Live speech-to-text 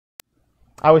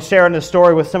I was sharing this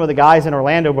story with some of the guys in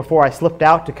Orlando before I slipped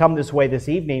out to come this way this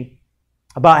evening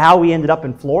about how we ended up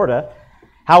in Florida,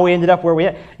 how we ended up where we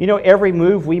are. You know, every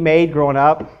move we made growing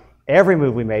up, every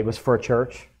move we made was for a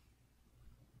church.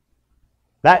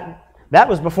 That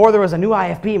was before there was a new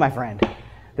IFB, my friend.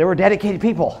 There were dedicated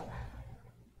people.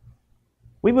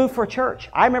 We moved for a church.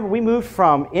 I remember we moved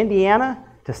from Indiana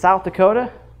to South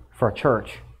Dakota for a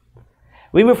church.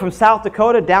 We moved from South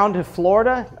Dakota down to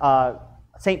Florida,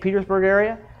 St. Petersburg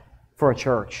area, for a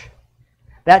church.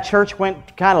 That church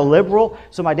went kind of liberal,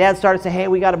 so my dad started saying, hey,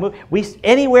 we got to move.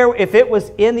 Anywhere, if it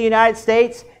was in the United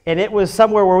States and it was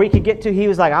somewhere where we could get to, he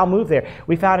was like, I'll move there.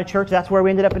 We found a church. That's where we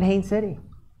ended up in Haines City.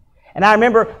 And I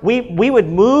remember we would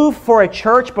move for a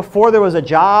church before there was a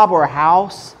job or a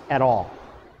house at all.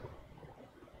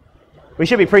 We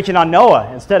should be preaching on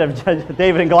Noah instead of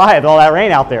David and Goliath, all that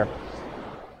rain out there.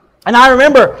 And I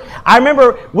remember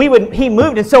he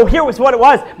moved, and so here was what it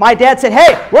was. My dad said,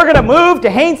 hey, we're going to move to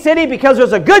Haines City because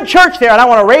there's a good church there, and I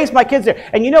want to raise my kids there.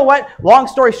 And you know what? Long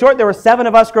story short, there were 7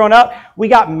 of us growing up. We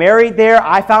got married there.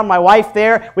 I found my wife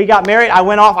there. We got married. I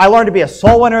went off. I learned to be a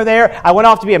soul winner there. I went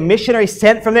off to be a missionary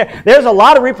sent from there. There's a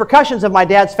lot of repercussions of my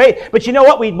dad's faith. But you know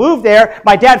what? We moved there.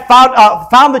 My dad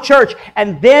found the church.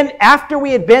 And then after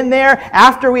we had been there,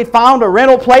 after we had found a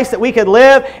rental place that we could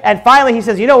live, and finally he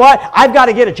says, you know what? I've got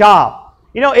to get a job.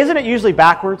 You know, isn't it usually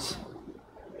backwards?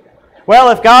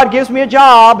 Well, if God gives me a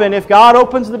job and if God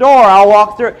opens the door, I'll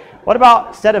walk through it. What about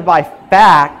instead of by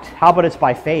fact, how about it's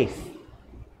by faith?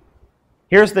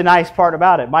 Here's the nice part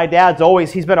about it. My dad's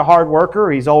he's been a hard worker.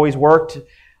 He's always worked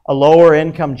a lower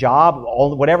income job,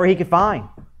 whatever he could find.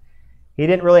 He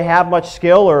didn't really have much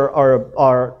skill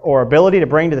or ability to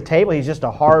bring to the table. He's just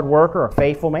a hard worker, a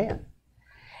faithful man.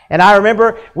 And I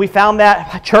remember we found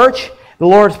that church. The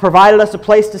Lord's provided us a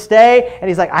place to stay, and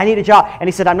he's like, I need a job. And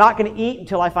he said, I'm not going to eat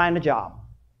until I find a job.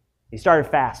 He started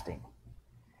fasting.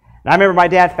 And I remember my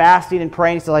dad fasting and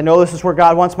praying. He said, I know this is where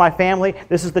God wants my family.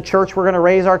 This is the church we're going to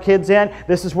raise our kids in.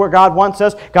 This is where God wants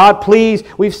us. God, please,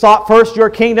 we've sought first your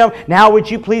kingdom. Now would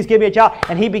you please give me a job?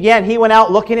 And he went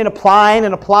out looking and applying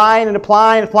and applying and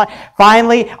applying and applying.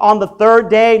 Finally, on the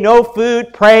 3rd day, no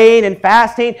food, praying and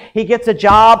fasting, he gets a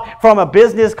job from a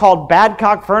business called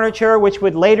Badcock Furniture, which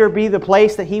would later be the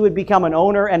place that he would become an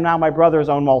owner, and now my brothers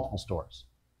own multiple stores.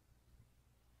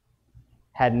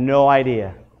 Had no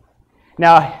idea.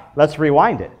 Now, let's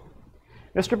rewind it.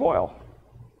 Mr. Boyle,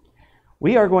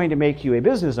 we are going to make you a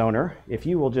business owner if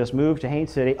you will just move to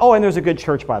Haines City. Oh, and there's a good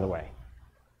church, by the way.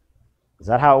 Is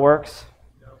that how it works?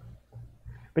 No.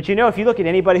 But you know, if you look at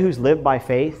anybody who's lived by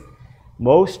faith,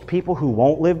 most people who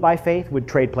won't live by faith would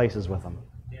trade places with them.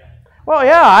 Yeah. Well,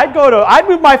 yeah, I'd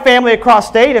move my family across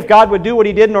state if God would do what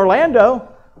he did in Orlando.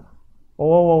 Whoa,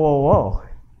 whoa, whoa, whoa.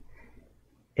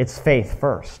 It's faith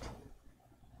first.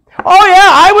 Oh yeah,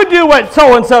 I would do what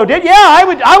so-and-so did. Yeah,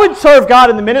 I would serve God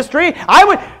in the ministry.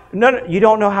 No, you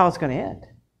don't know how it's going to end.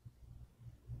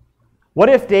 What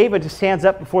if David stands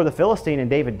up before the Philistine and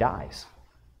David dies?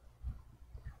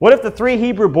 What if the 3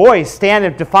 Hebrew boys stand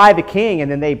and defy the king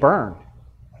and then they burn?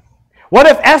 What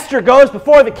if Esther goes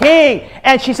before the king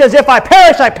and she says, if I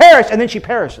perish, I perish, and then she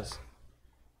perishes?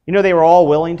 You know, they were all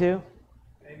willing to.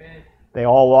 Amen. They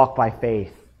all walked by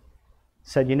faith.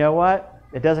 Said, you know what?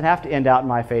 It doesn't have to end out in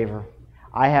my favor.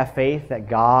 I have faith that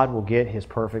God will get his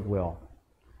perfect will.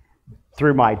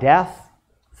 Through my death,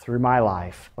 through my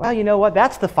life. Well, you know what?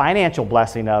 That's the financial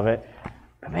blessing of it.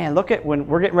 But man, look at when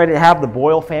we're getting ready to have the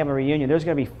Boyle family reunion. There's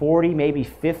going to be 40, maybe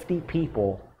 50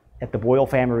 people at the Boyle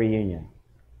family reunion.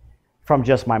 From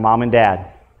just my mom and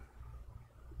dad.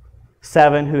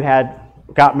 7 who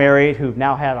got married,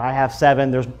 I have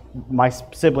 7. My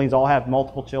siblings all have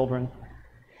multiple children.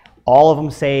 All of them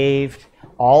saved.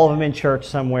 All of them in church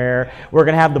somewhere. We're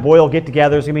going to have the Boyle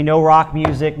get-together. There's going to be no rock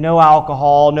music, no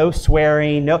alcohol, no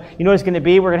swearing. You know what it's going to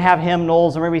be? We're going to have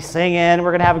hymnals, and we're going to be singing. We're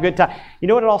going to have a good time. You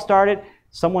know what it all started?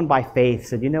 Someone by faith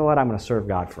said, you know what? I'm going to serve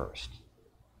God first.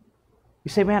 You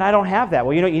say, man, I don't have that.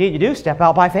 Well, you know what you need to do? Step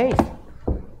out by faith.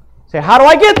 Say, how do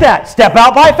I get that? Step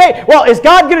out by faith. Well, is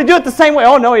God going to do it the same way?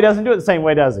 Oh, no, he doesn't do it the same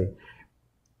way, does he?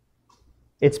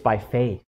 It's by faith.